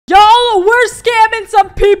scamming some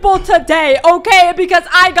people today, okay? Because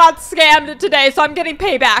I got scammed today, so I'm getting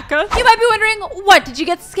payback. You might be wondering, what did you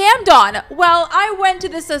get scammed on? Well, I went to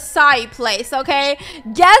this acai place, okay?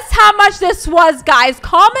 Guess how much this was, guys.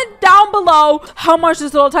 Comment down below how much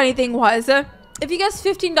this little tiny thing was. If you guess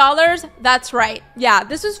 $15, that's right. Yeah,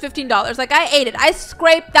 this was $15. Like, I ate it. I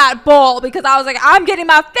scraped that bowl because I was like, I'm getting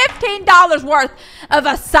my $15 worth of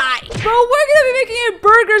acai. But we're gonna be making a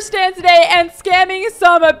burger stand today and scamming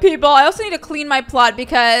some people. I also need to clean my plot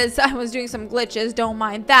because I was doing some glitches. Don't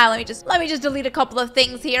mind that. Let me just delete a couple of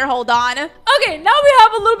things here. Hold on. Okay, now we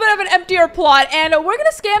have a little bit of an emptier plot, and we're gonna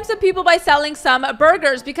scam some people by selling some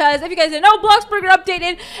burgers because if you guys didn't know, Bloxburg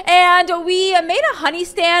updated, and we made a honey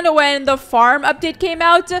stand when the farm update came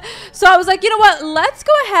out. So I was like, you know what, let's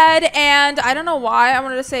go ahead and I don't know why I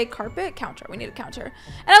wanted to say carpet counter. We need a counter.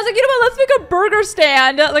 And I was like, you know what, let's make a burger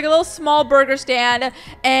stand, like a little small burger stand,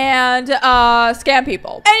 and scam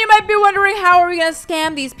people. And you might be wondering, how are we gonna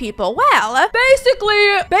scam these people? Well,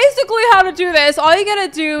 basically how to do this, all you gotta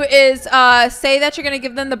do is say that you're gonna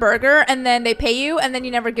give them the burger and then they pay you and then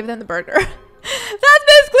you never give them the burger. That's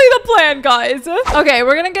basically the plan, guys. Okay,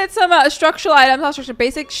 we're gonna get some structural items, not structural,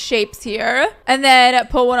 basic shapes here. And then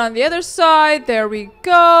put one on the other side. There we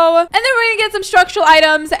go. And then we're gonna get some structural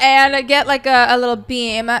items and get like a little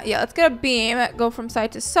beam. Yeah, let's get a beam. Go from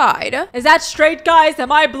side to side. Is that straight, guys?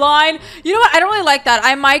 Am I blind? You know what? I don't really like that.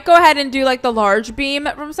 I might go ahead and do like the large beam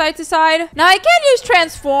from side to side. Now, I can use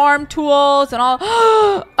transform tools and all.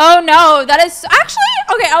 Oh, no. That is actually...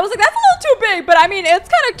 Okay, I was like, that's a little too big. But I mean, it's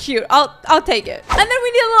kind of cute. I'll take it. And then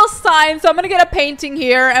we need a little sign, so I'm gonna get a painting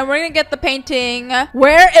here, and we're gonna get the painting.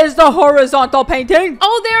 Where is the horizontal painting?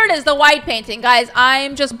 Oh, there it is, the white painting. Guys,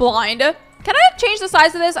 I'm just blind. Can I change the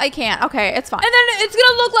size of this? I can't. Okay, it's fine. And then it's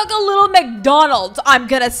gonna look like a little McDonald's, I'm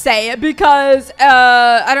gonna say, because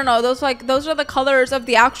I don't know, those are the colors of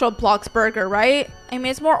the actual Bloxburger, right? I mean,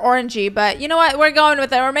 it's more orangey, but you know what? We're going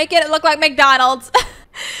with it. We're making it look like McDonald's.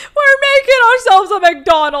 We're making ourselves a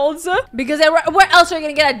McDonald's because where else are we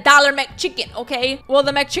gonna get a $1 McChicken? Okay, well,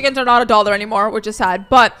 the McChickens are not $1 anymore, which is sad.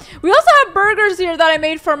 But we also have burgers here that I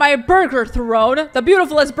made for my burger throne, the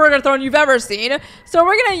beautifulest burger throne you've ever seen. So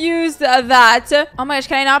we're gonna use that. Oh my gosh,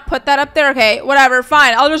 can I not put that up there? Okay, whatever,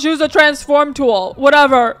 fine. I'll just use the transform tool,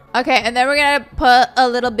 whatever. Okay, and then we're gonna put a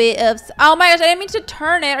little bit of... Oh my gosh, I didn't mean to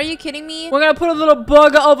turn it. Are you kidding me? We're gonna put a little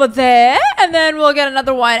bug over there, and then we'll get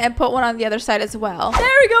another one and put one on the other side as well. There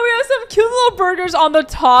we go. We have some cute little burgers on the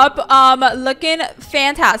top, looking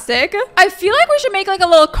fantastic. I feel like we should make like a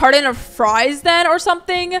little carton of fries then or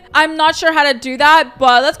something. I'm not sure how to do that,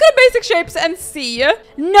 but let's go to basic shapes and see.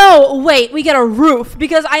 No, wait, we get a roof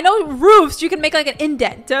because I know roofs, you can make like an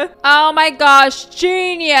indent. Oh my gosh,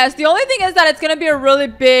 genius. The only thing is that it's gonna be a really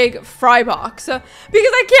big fry box because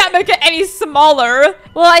I can't make it any smaller.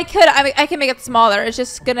 Well, I can make it smaller. It's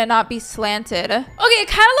just gonna not be slanted. Okay, it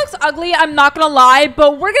kind of looks ugly, I'm not gonna lie,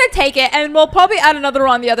 but we're gonna take it and we'll probably add another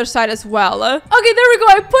one on the other side as well. Okay, there we go.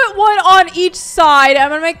 I put one on each side. I'm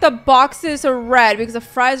gonna make the boxes red because the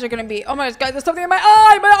fries are gonna be... Oh my gosh, guys, there's something in my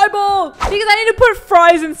eye, my eyeball. Because I need to put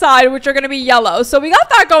fries inside, which are gonna be yellow. So we got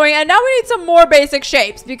that going, and now we need some more basic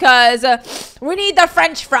shapes because we need the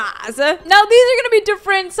French fries. Now these are gonna be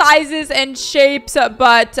different sizes and shapes,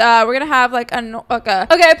 but we're gonna have like okay,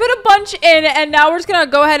 I put a bunch in, and now we're just gonna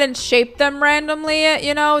go ahead and shape them randomly.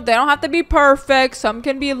 You know, they don't have to be perfect. Some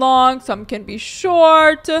can be long, some can be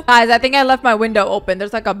short. Guys, I think I left my window open.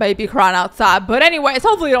 There's like a baby crying outside, but anyways,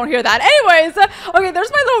 hopefully you don't hear that. Anyways, okay,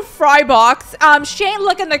 there's my little fry box. She ain't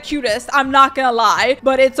looking the cutest, I'm not gonna lie,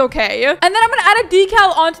 but it's okay. And then I'm gonna add a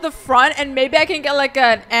decal onto the front, and maybe I can get like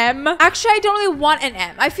an M. Actually, I don't really want an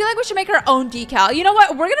M. I feel like we should make our own decal. You know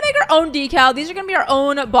what? We're gonna make our own decal. These are gonna be our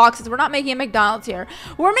own boxes. We're not making a McDonald's here.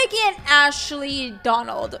 We're making an Ashley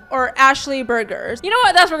Donald or Ashley Burgers. You know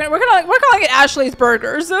what? That's we're calling it Ashley's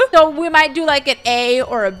Burgers. So we might do like an A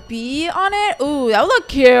or a B on it. Ooh, that would look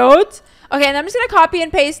cute. Okay, and I'm just gonna copy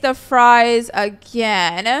and paste the fries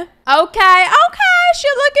again. Okay,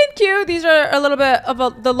 she's looking cute. These are a little bit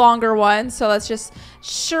of the longer ones, so let's just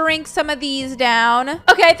shrink some of these down.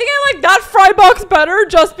 Okay, I think I like that fry box better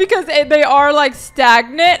just because they are like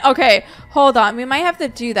stagnant. Okay, hold on. We might have to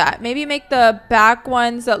do that. Maybe make the back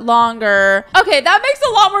ones longer. Okay, that makes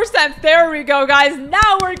a lot more sense. There we go, guys.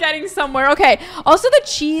 Now we're getting somewhere. Okay, also the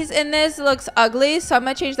cheese in this looks ugly, so I'm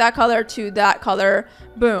gonna change that color to that color.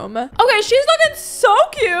 Boom. Okay, she's looking so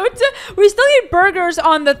cute. We still need burgers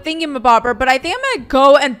on the thingamabobber, but I think I'm gonna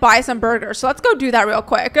go and buy some burgers. So let's go do that real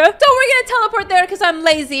quick. So we're gonna teleport there because I'm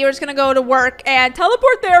lazy. We're just gonna go to work and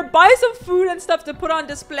teleport there, buy some food and stuff to put on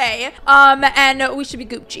display. And we should be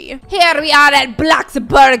Gucci. Here are we at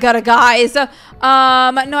Bloxburg, guys? No,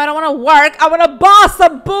 I don't want to work. I want to boss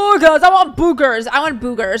some boogers. I want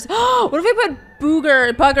boogers. What if we put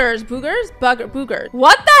boogers?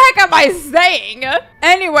 What the heck am I saying?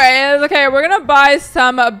 Anyways, okay, we're gonna buy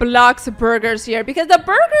some Bloxburgers here because the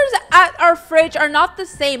burgers at our fridge are not the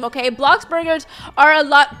same, okay? Bloxburgers are a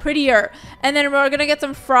lot prettier. And then we're gonna get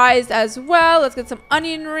some fries as well. Let's get some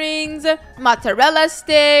onion rings, mozzarella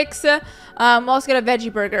sticks. We'll also get a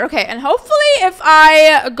veggie burger. Okay, and hopefully if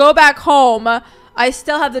I go back home, I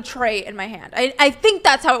still have the tray in my hand. I think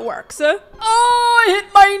that's how it works. Oh, I hit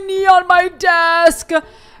my knee on my desk.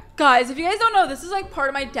 Guys, if you guys don't know, this is like part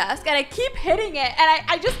of my desk and I keep hitting it and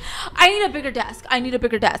I need a bigger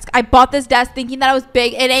desk. I bought this desk thinking that it was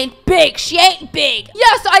big. It ain't big. She ain't big.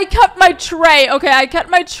 Yes, I cut my tray. Okay, I cut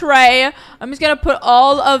my tray. I'm just gonna put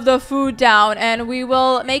all of the food down and we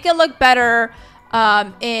will make it look better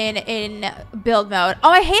in build mode. Oh,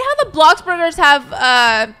 I hate how the Bloxburgers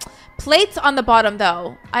have plates on the bottom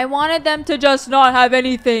though. I wanted them to just not have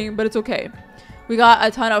anything, but it's okay. We got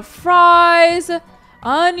a ton of fries,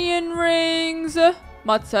 onion rings,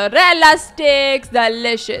 mozzarella sticks,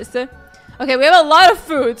 delicious. Okay, we have a lot of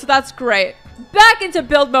food, so that's great. Back into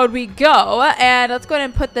build mode we go, and let's go ahead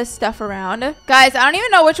and put this stuff around. Guys, I don't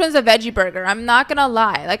even know which one's a veggie burger. I'm not gonna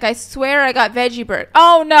lie. Like, I swear I got veggie burger.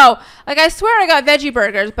 Oh, no. Like, I swear I got veggie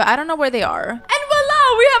burgers, but I don't know where they are. And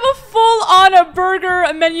voila, we have a full-on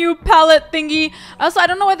burger menu palette thingy. Also, I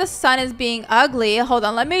don't know why the sun is being ugly. Hold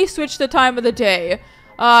on, let me switch the time of the day.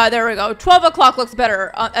 There we go. 12 o'clock looks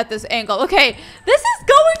better at this angle. Okay, this is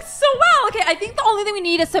going so well. Okay, I think the only thing we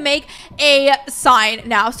need is to make a sign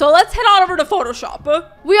now. So let's head on over to Photoshop.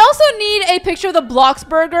 We also need a picture of the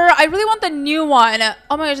Bloxburger. I really want the new one.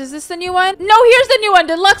 Oh my gosh, is this the new one? No, here's the new one,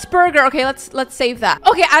 Deluxe Burger. Okay, let's save that.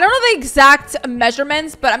 Okay, I don't know the exact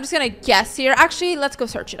measurements, but I'm just gonna guess here. Actually, let's go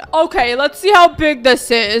search it up. Okay, let's see how big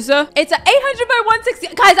this is. It's 800 by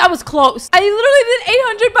 160. Guys, I was close. I literally did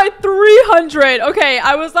 800 by 300. Okay,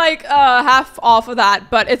 I was like half off of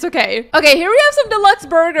that, but it's okay. Okay, here we have some deluxe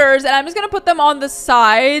burgers, and I'm just gonna put them on the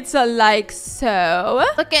sides like so.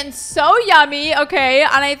 Looking so yummy. Okay,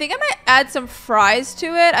 and I think I might add some fries to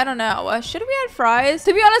it. I don't know. Should we add fries?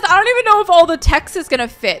 To be honest, I don't even know if all the text is gonna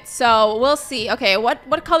fit, so we'll see. Okay,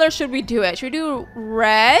 what color should we do it? Should we do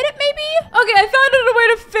red, maybe? Okay, I found a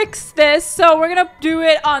way to fix this, so we're gonna do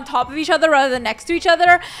it on top of each other rather than next to each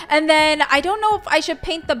other, and then I don't know if I should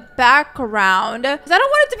paint the background because I don't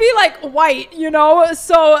want it to be like white, you know?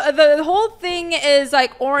 So the whole thing is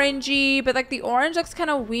like orangey, but like the orange looks kind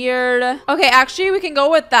of weird. Okay, actually we can go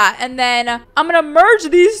with that. And then I'm gonna merge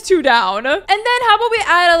these two down. And then how about we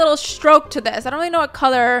add a little stroke to this? I don't really know what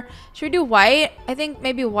color. Should we do white? I think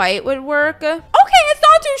maybe white would work. Okay, it's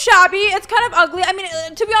not too shabby. It's kind of ugly. I mean,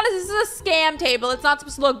 to be honest, this is a scam table. It's not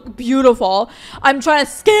supposed to look beautiful. I'm trying to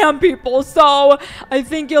scam people, so I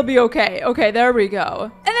think you'll be okay. Okay, there we go.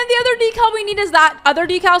 And then the other decal we need is that other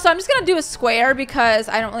decal. So I'm just gonna do a square because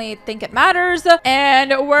I don't really think it matters.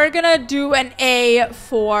 And we're gonna do an A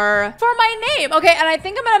for my name. Okay, and I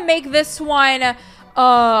think I'm gonna make this one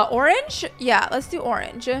orange. Yeah, let's do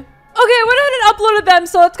orange. Okay, I went ahead and uploaded them,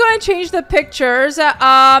 so let's go ahead and change the pictures.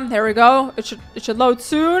 There we go. It should load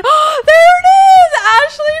soon. There it is!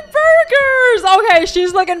 Ashley Burgers! Okay,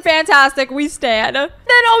 she's looking fantastic. We stand.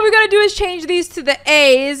 Then all we gotta do is change these to the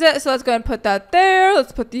A's. So let's go ahead and put that there.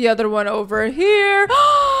 Let's put the other one over here.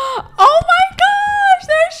 Oh my gosh!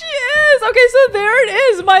 There she is! Okay, so there it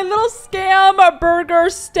is. My little scam burger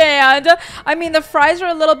stand. I mean, the fries are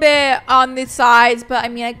a little bit on the sides, but I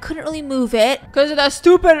mean, I couldn't really move it because of the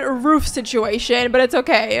stupid roof situation, but it's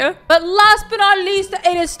okay. But last but not least,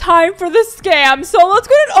 it is time for the scam. So let's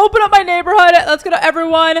go ahead and open up my neighborhood. Let's go to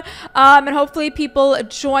everyone, and hopefully people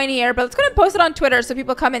join here. But let's go ahead and post it on Twitter so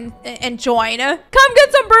people come in and join. Come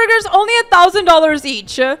get some burgers, only $1,000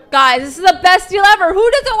 each. Guys, this is the best deal ever.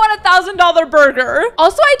 Who doesn't want a $1,000 burger?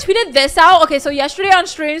 Also, I tweeted this out. Okay, so yesterday on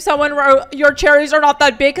stream, someone wrote, "Your cherries are not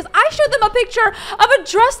that big," because I showed them a picture of a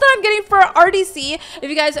dress that I'm getting for RDC. If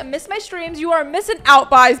you guys miss my streams, you are missing out,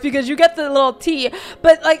 guys, because you get the little T.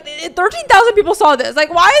 But like 13,000 people saw this.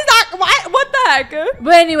 Like, why is that? Why? What the heck?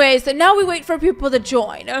 But anyways, so now we wait for people to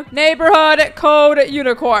join. Neighborhood code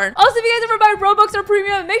unicorn. Also, if you guys ever buy Robux or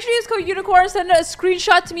premium, make sure you use code unicorn. Send a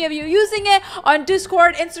screenshot to me of you using it on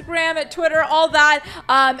Discord, Instagram, Twitter, all that,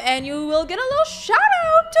 and you will get a little shout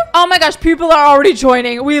out. Oh my gosh, people are already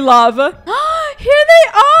joining. We love. Here they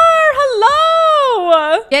are.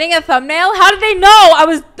 Hello. Getting a thumbnail? How did they know? I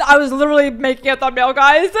was literally making a thumbnail,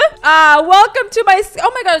 guys. Welcome to my,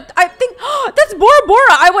 oh my god, I think that's Bora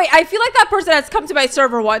Bora. Wait, I feel like that person has come to my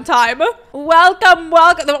server one time. Welcome.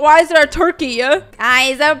 Why is there a turkey?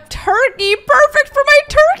 Guys, a turkey, perfect for my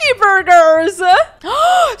turkey burgers.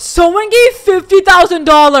 Someone gave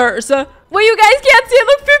 $50,000. Well, you guys can't see it.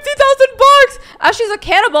 Look, 50,000 bucks. Ashley's a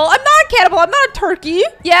cannibal. I'm not a cannibal. I'm not a turkey.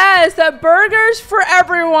 Yes, burgers for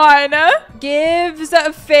everyone. Gives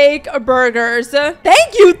fake burgers.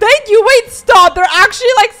 Thank you. Wait, stop. They're actually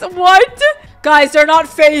like, what? Guys, they're not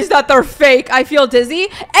phased that they're fake. I feel dizzy.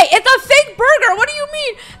 Hey, it's a fake burger. What do you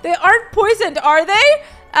mean? They aren't poisoned, are they?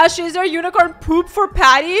 Ashley, is there unicorn poop for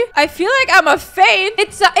Patty? I feel like I'm a fake.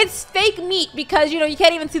 It's fake meat because, you know, you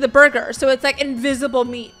can't even see the burger. So it's like invisible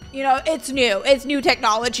meat. You know, it's new. It's new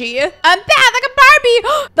technology. I'm bad like a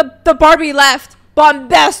Barbie. The Barbie left.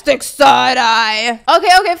 Bombastic side eye.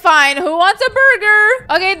 Okay, fine. Who wants a burger?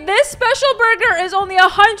 Okay, this special burger is only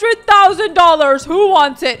 $100,000. Who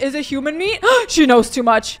wants it? Is it human meat? She knows too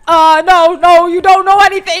much. No, you don't know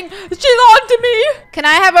anything. She's on to me. Can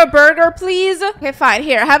I have a burger, please? Okay, fine.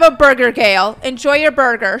 Here, have a burger, Gail. Enjoy your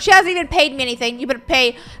burger. She hasn't even paid me anything. You better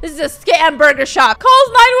pay. This is a scam burger shop. Calls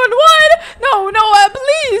 911. No,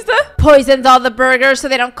 please. Poisons all the burgers so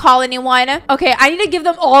they don't call anyone. Okay, I need to give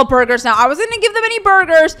them all burgers now. I was gonna give them any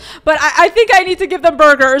burgers, but I think I need to give them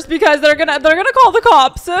burgers because they're gonna call the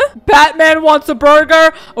cops. Batman wants a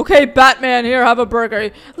burger. Okay, Batman, here, have a burger.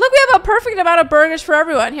 Look, we have a perfect amount of burgers for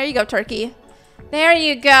everyone. Here you go, turkey. There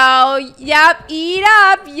you go. Yep, eat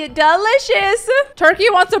up. You're delicious. Turkey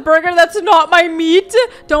wants a burger that's not my meat.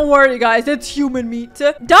 Don't worry, guys. It's human meat.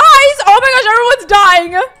 Dies? Oh my gosh, everyone's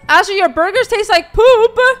dying. Ashley, your burgers taste like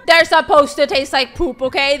poop. They're supposed to taste like poop,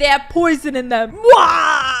 okay? They have poison in them.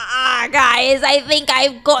 Wah! Guys, I think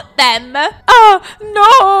I've got them.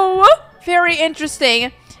 No. Very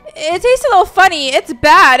interesting. It tastes a little funny. It's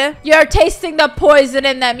bad. You're tasting the poison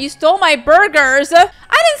in them. You stole my burgers.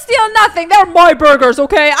 I didn't steal nothing. They're my burgers,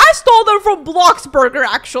 okay? I stole them from Bloxburg,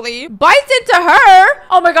 actually. Bites into her.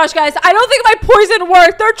 Oh my gosh, guys. I don't think my poison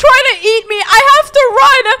worked. They're trying to eat me. I have to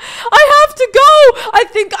run. I have to go.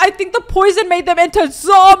 I think the poison made them into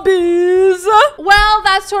zombies. Well,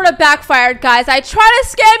 that sort of backfired, guys. I tried to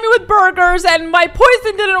scam you with burgers and my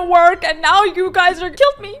poison didn't work. And now you guys are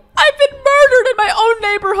killed me. I've been murdered in my own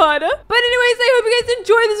neighborhood. But anyways, I hope you guys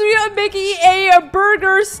enjoyed this video of making a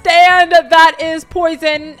burger stand that is poison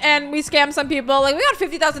and we scammed some people. Like, we got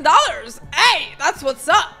 $50,000. Hey, that's what's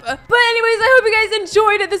up. But anyways, I hope you guys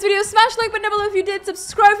enjoyed this video. Smash the like button down below if you did.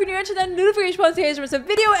 Subscribe if you're new, and turn that notification bell so you guys never miss a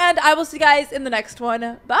video. And I will see you guys in the next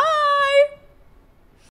one. Bye.